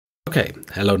Okay,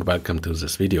 hello and welcome to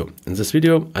this video. In this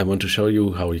video, I want to show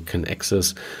you how you can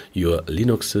access your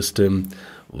Linux system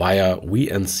via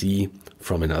VNC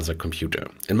from another computer.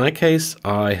 In my case,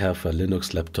 I have a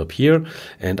Linux laptop here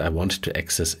and I want to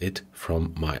access it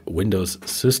from my Windows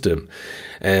system.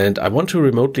 And I want to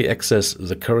remotely access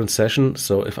the current session.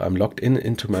 So if I'm logged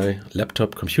into my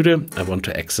laptop computer, I want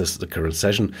to access the current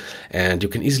session. And you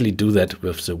can easily do that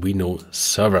with the Vino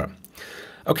Server.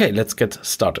 Okay, let's get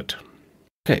started.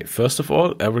 Okay, first of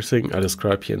all, everything I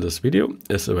describe here in this video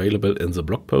is available in the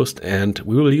blog post, and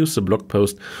we will use the blog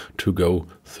post to go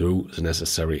through the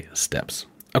necessary steps.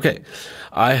 Okay,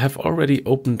 I have already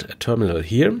opened a terminal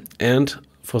here, and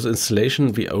for the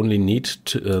installation we only need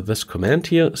this command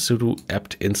here, sudo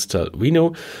apt install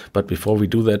vino. But before we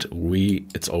do that,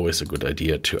 it's always a good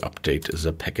idea to update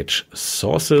the package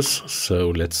sources.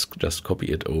 So let's just copy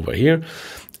it over here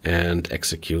and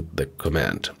execute the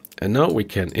command. And now we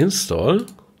can install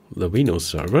the Vino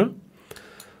Server,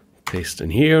 paste in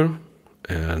here,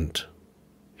 and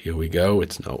here we go,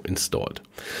 it's now installed.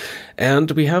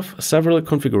 And we have several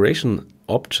configuration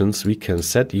options we can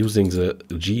set using the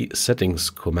g-settings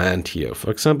command here.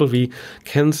 For example, we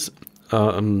can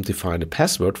define a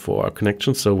password for our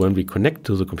connection. So when we connect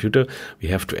to the computer, we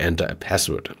have to enter a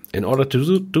password. In order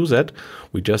to do that,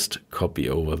 we just copy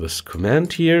over this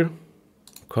command here,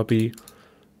 copy,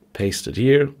 paste it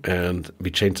here, and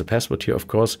we change the password here, of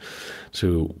course,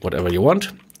 to whatever you want.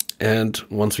 And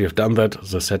once we have done that,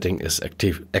 the setting is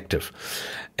active.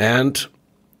 And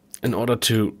in order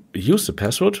to use the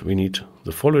password, we need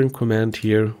the following command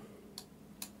here.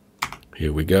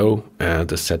 Here we go, and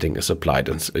the setting is applied.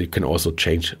 And you can also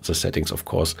change the settings, of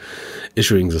course,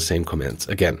 issuing the same commands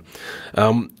again.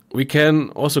 We can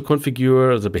also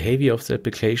configure the behavior of the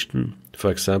application. For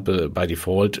example, by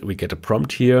default, we get a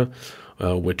prompt here,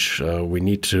 which we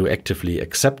need to actively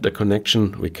accept the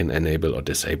connection. We can enable or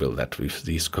disable that with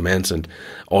these commands, and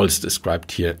all is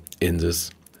described here in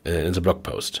the blog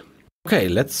post. Okay,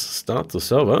 let's start the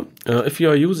server. If you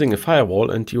are using a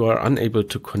firewall and you are unable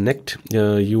to connect,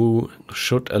 you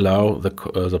should allow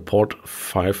the port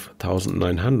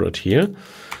 5900 here,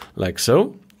 like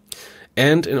so.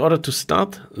 And in order to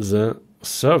start the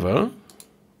server,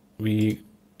 we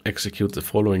execute the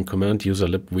following command, user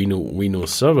lib Vino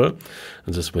Server,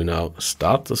 and this will now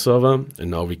start the server, and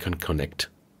now we can connect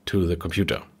to the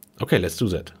computer. Okay, let's do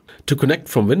that. To connect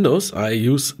from Windows, I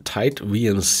use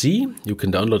TightVNC. You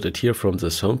can download it here from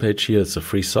this homepage here. It's a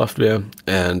free software,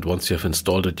 and once you have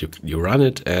installed it, you run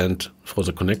it. And for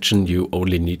the connection, you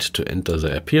only need to enter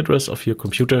the IP address of your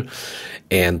computer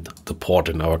and the port.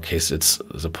 In our case, it's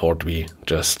the port we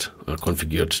just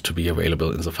configured to be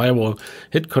available in the firewall.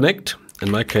 Hit connect. In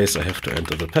my case, I have to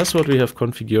enter the password we have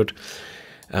configured.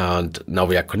 And now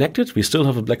we are connected. We still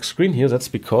have a black screen here. That's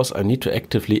because I need to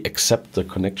actively accept the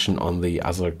connection on the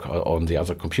other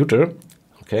computer.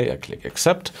 Okay, I click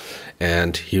accept,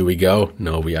 and here we go.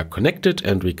 Now we are connected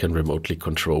and we can remotely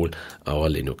control our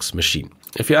Linux machine.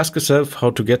 If you ask yourself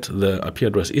how to get the IP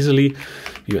address easily,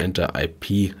 you enter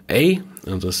IPA,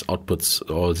 and this outputs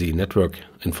all the network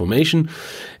information.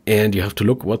 And you have to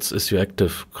look what is your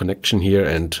active connection here,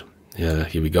 and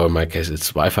here we go. In my case,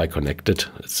 it's Wi-Fi connected.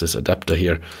 It's this adapter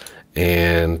here,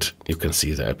 and you can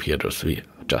see the IP address we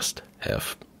just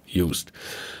have used.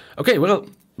 Okay, well,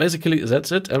 basically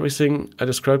that's it. Everything I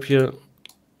describe here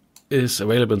is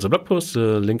available in the blog post.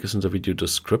 The link is in the video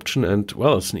description, and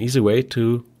well, it's an easy way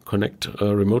to connect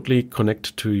remotely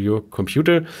connect to your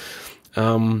computer.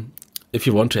 If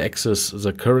you want to access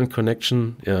the current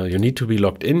connection, you need to be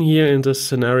logged in here in this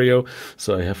scenario.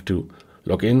 So I have to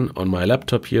log in on my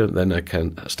laptop here, then I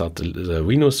can start the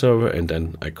Vino server, and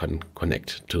then I can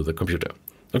connect to the computer.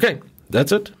 Okay,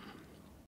 that's it.